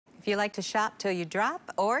If you like to shop till you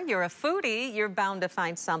drop, or you're a foodie, you're bound to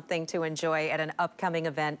find something to enjoy at an upcoming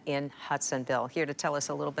event in Hudsonville. Here to tell us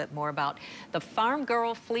a little bit more about the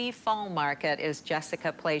Farmgirl Flea Market is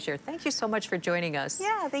Jessica Plaisir. Thank you so much for joining us.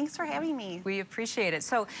 Yeah, thanks for having me. We appreciate it.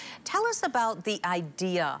 So tell us about the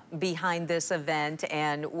idea behind this event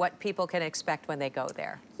and what people can expect when they go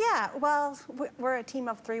there. Yeah, well, we're a team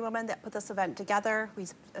of 3 women that put this event together. We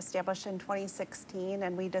established in 2016,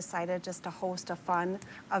 and we decided just to host a fun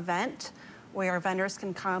event where vendors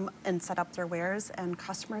can come and set up their wares and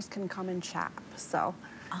customers can come and shop. So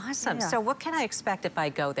awesome. Yeah. So what can I expect if I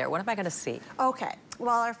go there? What am I going to see? Okay.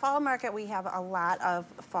 Well, our fall market, we have a lot of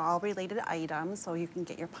fall-related items. So you can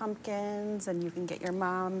get your pumpkins and you can get your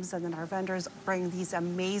mums, and then our vendors bring these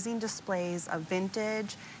amazing displays of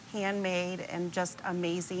vintage, handmade, and just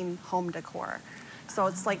amazing home decor. So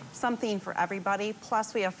it's like something for everybody.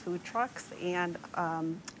 Plus we have food trucks and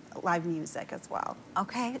live music as well.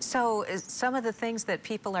 Okay, so some of the things that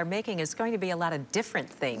people are making is going to be a lot of different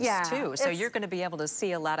things too. So you're going to be able to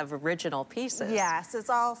see a lot of original pieces. Yes, it's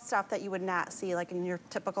all stuff that you would not see like in your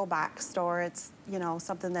typical box store. It's, you know,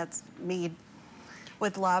 something that's made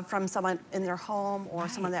with love from someone in their home, or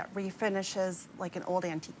someone that refinishes like an old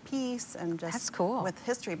antique piece, and just that's cool, with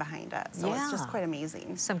history behind it. So it's just quite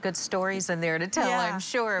amazing. Some good stories in there to tell, I'm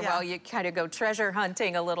sure, while you kind of go treasure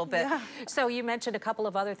hunting a little bit. So you mentioned a couple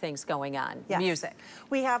of other things going on. Music.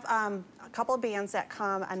 We have a couple of bands that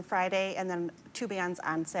come on Friday, and then 2 bands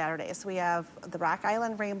on Saturday. So we have the Rock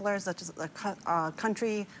Island Ramblers, which is a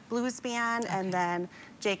country blues band, and then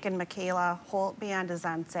Jake and Michaela Holt Band is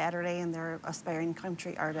on Saturday, and they're aspiring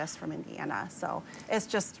country artists from Indiana. So it's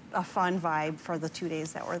just a fun vibe for the 2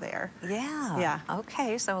 days that we're there. Yeah.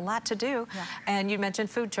 Okay, so a lot to do. And you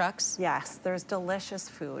mentioned food trucks. Yes, there's delicious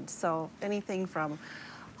food. So anything from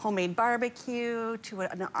homemade barbecue to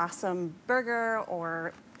an awesome burger,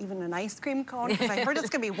 or even an ice cream cone, because I heard it's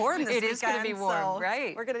going to be warm this weekend. It is going to be warm, so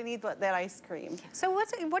right. We're going to need that ice cream. So what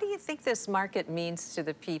do you think this market means to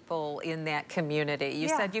the people in that community? You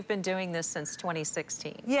said you've been doing this since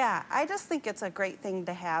 2016. Yeah, I just think it's a great thing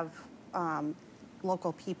to have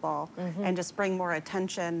local people and just bring more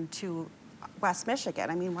attention to West Michigan.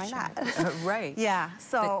 I mean, why not? Right. Yeah,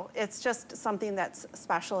 so it's just something that's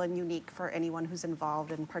special and unique for anyone who's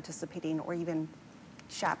involved in participating or even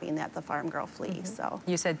shopping at the Farmgirl Flea. So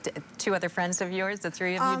you said 2 other friends of yours, the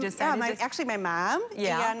 3 of you decided? Yeah, actually my mom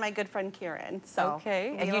and my good friend Karen. So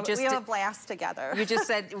and we have a blast together. You just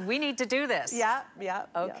said, we need to do this. Yeah.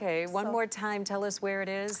 Okay, one more time, tell us where it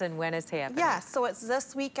is and when it's happening. Yeah, so it's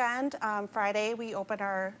this weekend. Friday, we open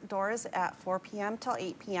our doors at 4 p.m. till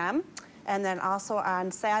 8 p.m. And then also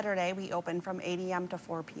on Saturday, we open from 8 a.m. to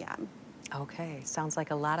 4 p.m. Okay, sounds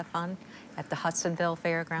like a lot of fun at the Hudsonville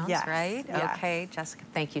Fairgrounds, right? Yes. Okay, Jessica,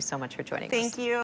 thank you so much for joining us. Thank you.